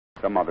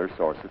some other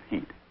source of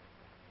heat.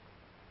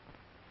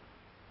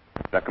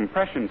 The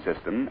compression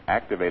system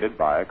activated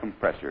by a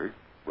compressor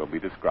will be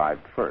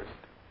described first.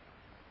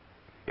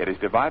 It is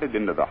divided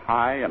into the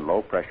high and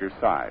low pressure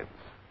sides.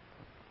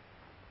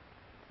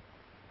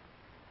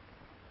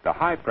 The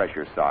high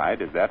pressure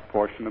side is that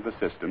portion of the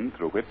system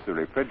through which the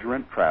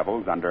refrigerant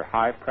travels under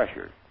high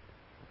pressure.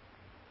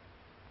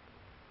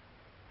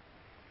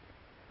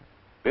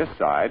 This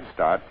side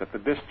starts at the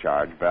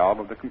discharge valve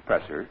of the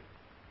compressor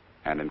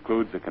and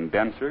includes the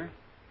condenser,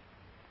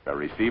 the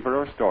receiver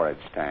or storage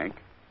tank,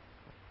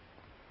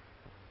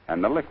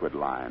 and the liquid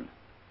line.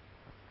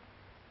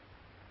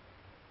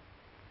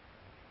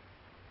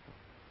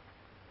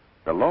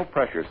 The low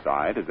pressure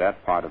side is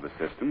that part of the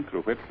system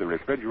through which the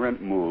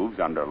refrigerant moves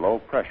under low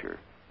pressure.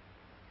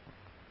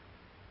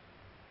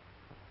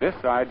 This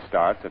side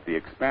starts at the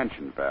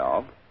expansion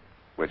valve,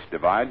 which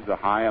divides the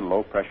high and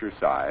low pressure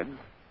sides,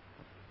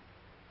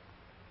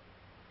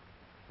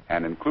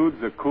 and includes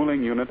the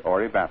cooling unit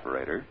or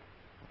evaporator,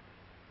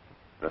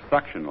 the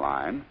suction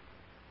line,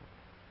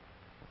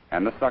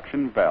 and the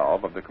suction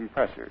valve of the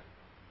compressor.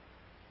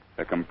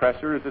 The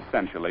compressor is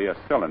essentially a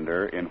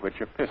cylinder in which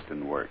a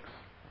piston works.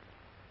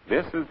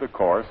 This is the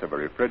course of a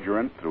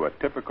refrigerant through a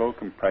typical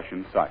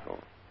compression cycle.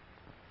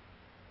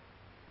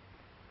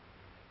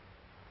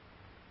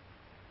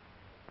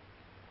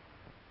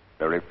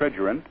 The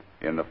refrigerant,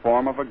 in the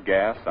form of a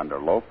gas under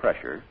low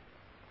pressure,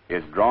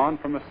 is drawn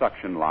from the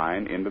suction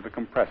line into the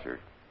compressor.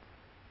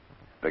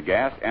 The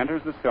gas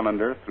enters the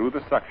cylinder through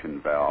the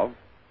suction valve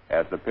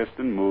as the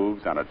piston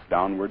moves on its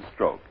downward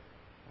stroke.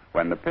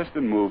 When the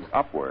piston moves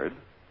upward,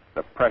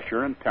 the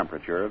pressure and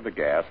temperature of the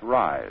gas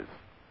rise.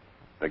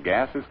 The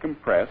gas is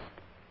compressed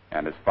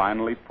and is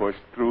finally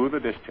pushed through the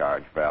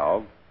discharge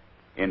valve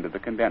into the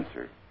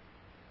condenser.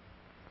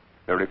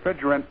 The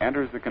refrigerant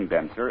enters the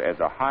condenser as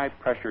a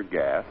high-pressure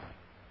gas,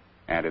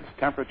 and its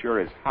temperature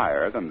is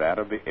higher than that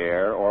of the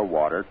air or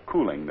water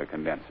cooling the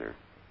condenser.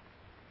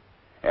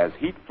 As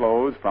heat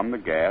flows from the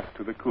gas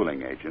to the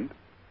cooling agent,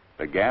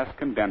 the gas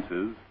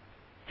condenses,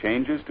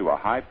 changes to a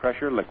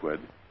high-pressure liquid,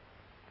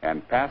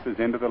 and passes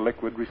into the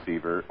liquid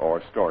receiver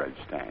or storage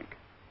tank.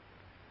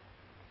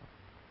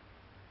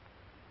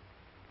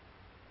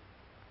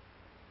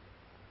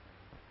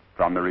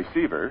 From the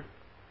receiver,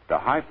 the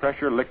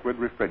high-pressure liquid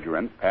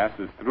refrigerant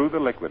passes through the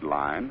liquid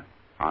line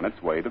on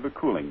its way to the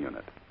cooling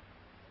unit.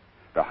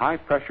 The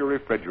high-pressure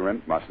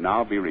refrigerant must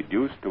now be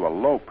reduced to a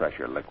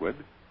low-pressure liquid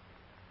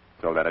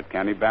so that it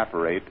can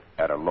evaporate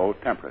at a low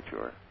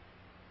temperature.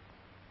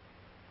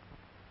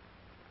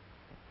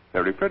 The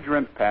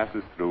refrigerant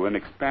passes through an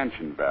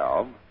expansion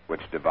valve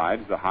which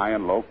divides the high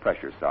and low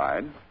pressure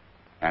sides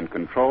and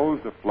controls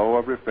the flow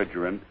of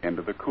refrigerant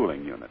into the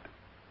cooling unit.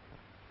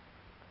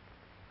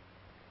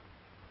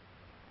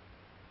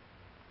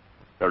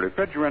 The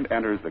refrigerant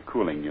enters the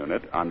cooling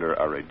unit under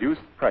a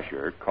reduced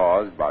pressure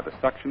caused by the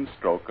suction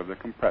stroke of the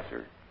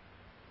compressor.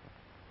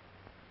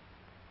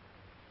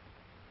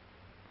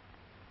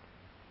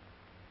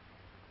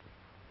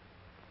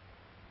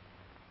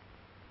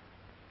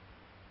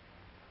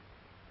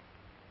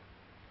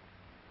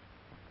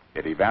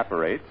 It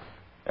evaporates,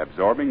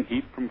 absorbing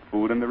heat from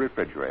food in the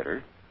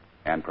refrigerator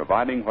and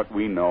providing what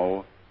we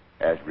know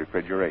as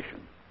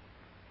refrigeration.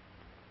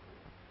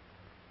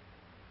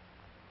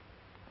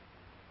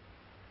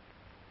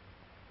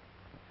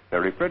 The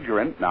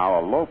refrigerant, now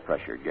a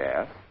low-pressure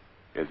gas,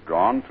 is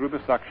drawn through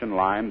the suction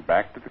line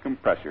back to the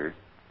compressor,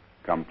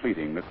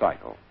 completing the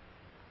cycle.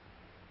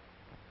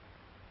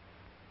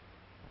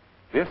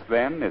 This,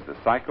 then, is the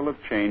cycle of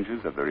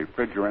changes of the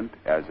refrigerant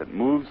as it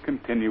moves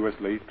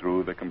continuously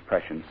through the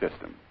compression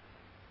system.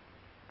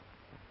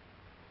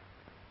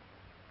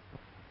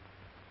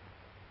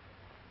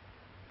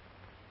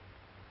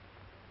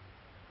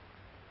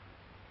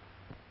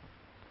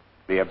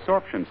 The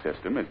absorption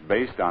system is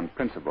based on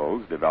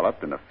principles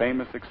developed in a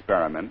famous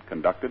experiment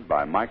conducted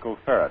by Michael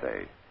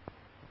Faraday.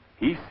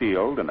 He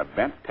sealed in a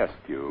bent test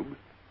tube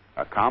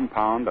a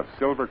compound of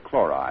silver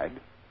chloride,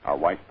 a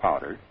white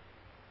powder,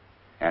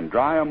 and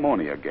dry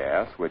ammonia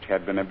gas which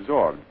had been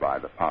absorbed by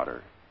the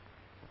powder.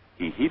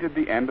 He heated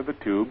the end of the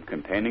tube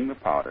containing the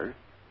powder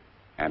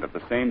and at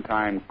the same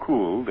time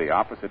cooled the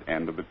opposite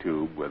end of the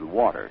tube with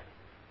water.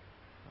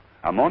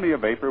 Ammonia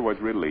vapor was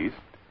released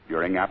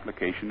during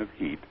application of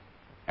heat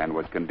and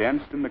was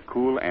condensed in the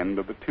cool end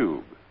of the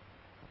tube.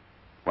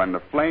 When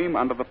the flame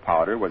under the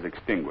powder was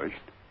extinguished,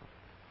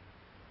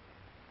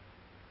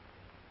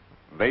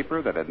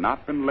 vapor that had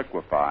not been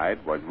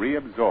liquefied was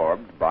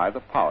reabsorbed by the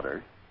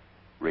powder,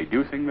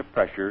 reducing the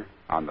pressure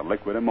on the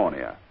liquid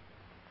ammonia.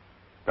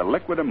 The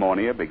liquid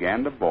ammonia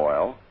began to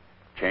boil,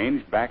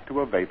 changed back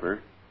to a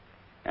vapor,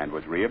 and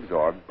was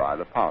reabsorbed by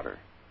the powder.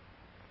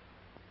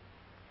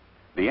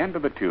 The end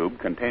of the tube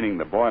containing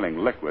the boiling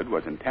liquid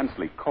was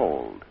intensely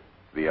cold,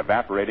 the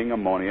evaporating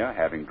ammonia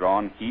having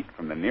drawn heat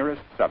from the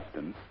nearest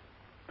substance,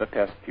 the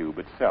test tube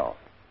itself.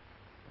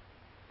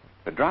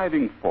 The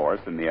driving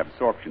force in the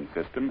absorption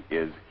system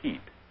is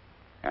heat,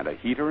 and a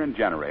heater and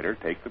generator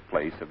take the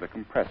place of the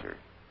compressor.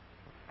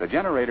 The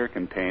generator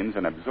contains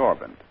an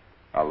absorbent,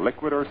 a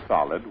liquid or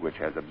solid which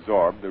has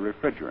absorbed the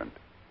refrigerant.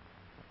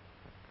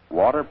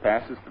 Water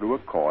passes through a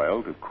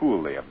coil to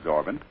cool the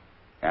absorbent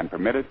and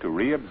permit it to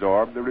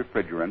reabsorb the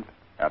refrigerant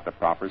at the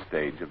proper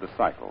stage of the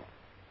cycle.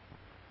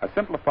 A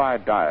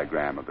simplified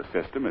diagram of the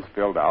system is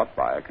filled out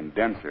by a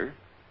condenser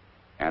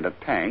and a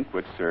tank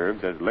which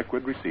serves as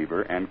liquid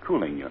receiver and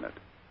cooling unit.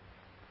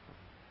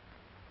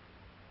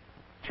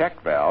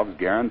 Check valves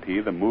guarantee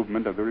the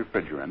movement of the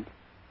refrigerant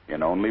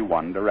in only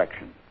one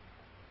direction.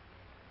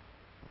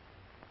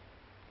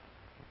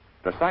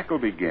 The cycle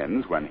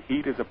begins when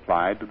heat is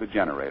applied to the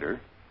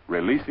generator,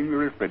 releasing the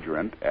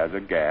refrigerant as a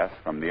gas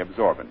from the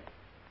absorbent.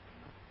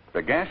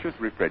 The gaseous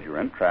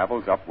refrigerant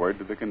travels upward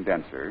to the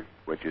condenser,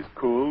 which is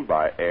cooled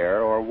by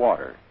air or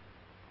water.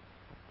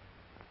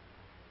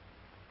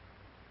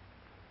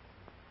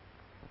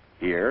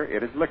 Here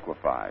it is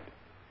liquefied.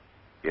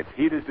 Its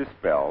heat is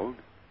dispelled,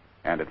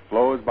 and it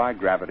flows by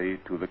gravity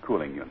to the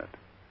cooling unit.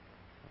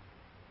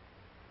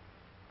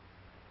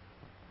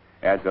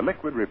 As the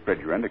liquid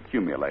refrigerant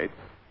accumulates,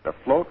 the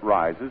float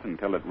rises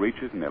until it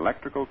reaches an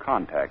electrical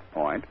contact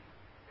point,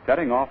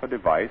 setting off a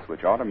device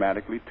which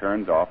automatically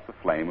turns off the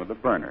flame of the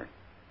burner.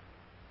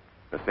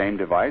 The same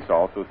device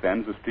also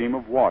sends a stream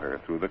of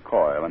water through the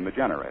coil in the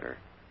generator.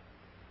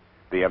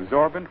 The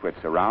absorbent which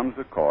surrounds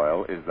the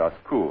coil is thus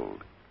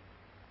cooled.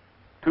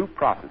 Two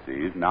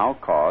processes now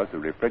cause the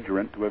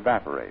refrigerant to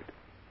evaporate.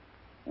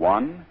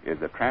 One is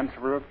the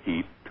transfer of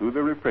heat to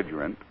the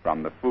refrigerant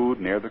from the food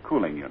near the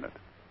cooling unit.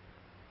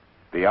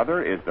 The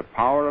other is the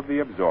power of the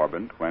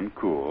absorbent, when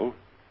cool,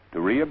 to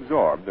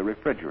reabsorb the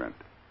refrigerant.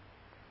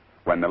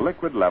 When the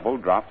liquid level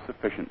drops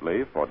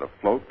sufficiently for the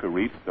float to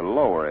reach the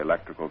lower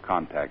electrical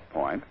contact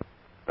point,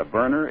 the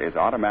burner is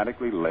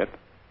automatically lit,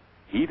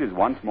 heat is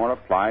once more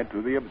applied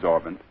to the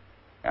absorbent,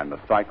 and the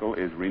cycle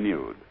is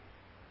renewed.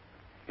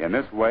 In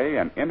this way,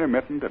 an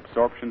intermittent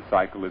absorption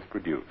cycle is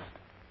produced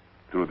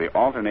through the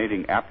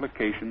alternating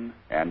application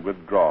and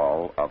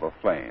withdrawal of a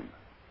flame.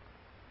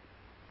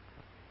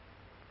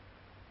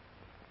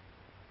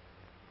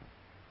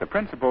 The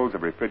principles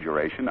of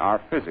refrigeration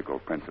are physical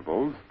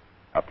principles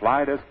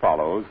applied as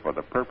follows for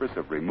the purpose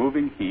of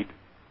removing heat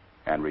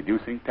and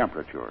reducing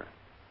temperature.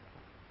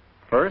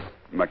 First,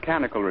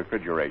 mechanical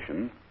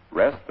refrigeration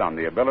rests on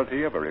the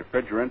ability of a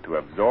refrigerant to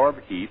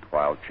absorb heat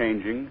while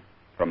changing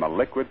from a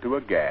liquid to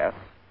a gas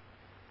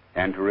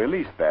and to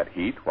release that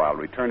heat while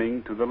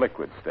returning to the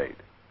liquid state.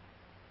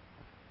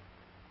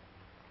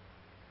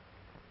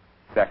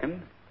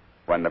 Second,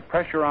 when the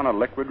pressure on a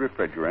liquid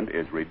refrigerant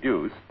is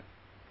reduced,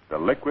 the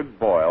liquid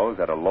boils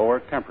at a lower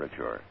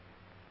temperature.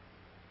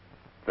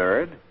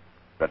 Third,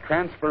 the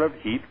transfer of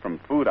heat from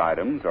food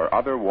items or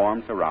other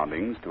warm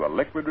surroundings to a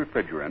liquid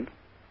refrigerant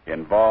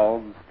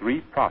involves three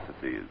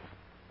processes: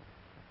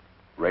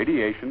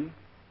 radiation,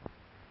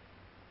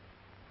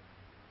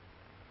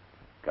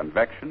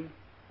 convection,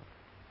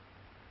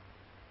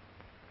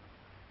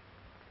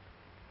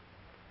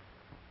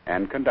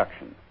 and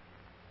conduction.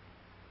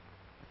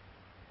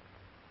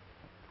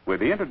 With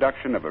the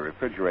introduction of a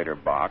refrigerator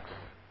box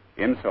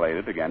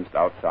insulated against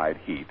outside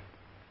heat,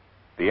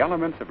 the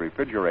elements of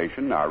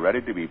refrigeration are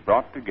ready to be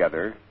brought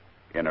together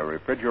in a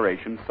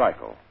refrigeration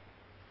cycle.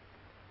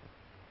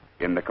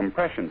 In the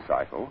compression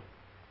cycle,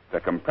 the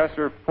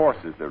compressor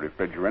forces the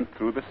refrigerant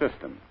through the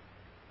system.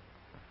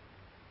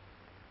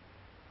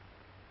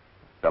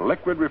 The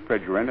liquid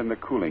refrigerant in the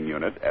cooling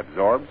unit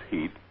absorbs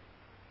heat,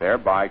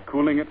 thereby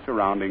cooling its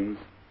surroundings,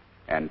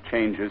 and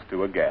changes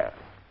to a gas.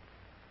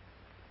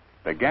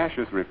 The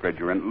gaseous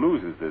refrigerant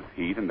loses this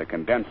heat in the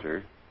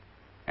condenser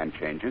and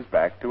changes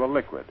back to a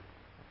liquid.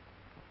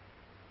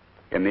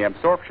 In the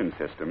absorption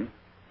system,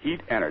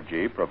 heat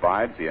energy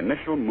provides the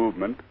initial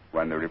movement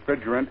when the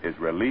refrigerant is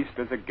released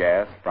as a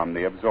gas from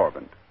the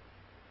absorbent.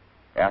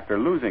 After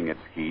losing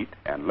its heat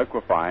and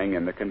liquefying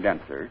in the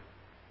condenser,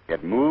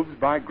 it moves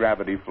by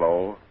gravity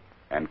flow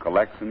and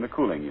collects in the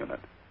cooling unit.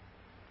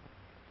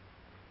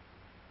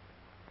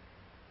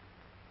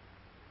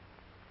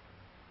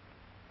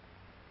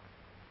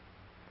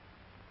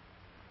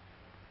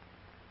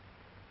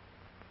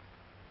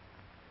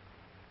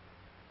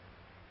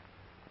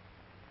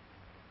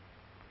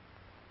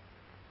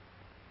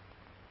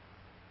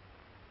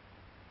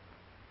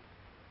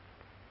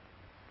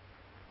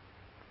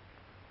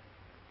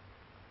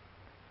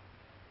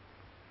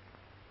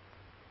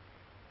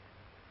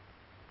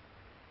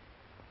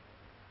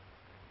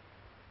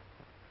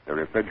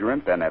 The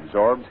refrigerant then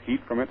absorbs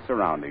heat from its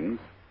surroundings,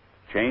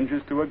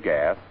 changes to a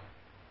gas,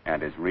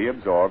 and is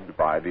reabsorbed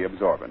by the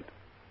absorbent.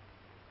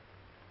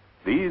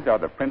 These are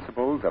the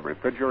principles of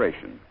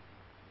refrigeration.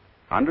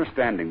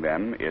 Understanding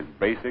them is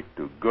basic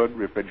to good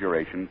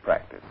refrigeration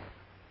practice.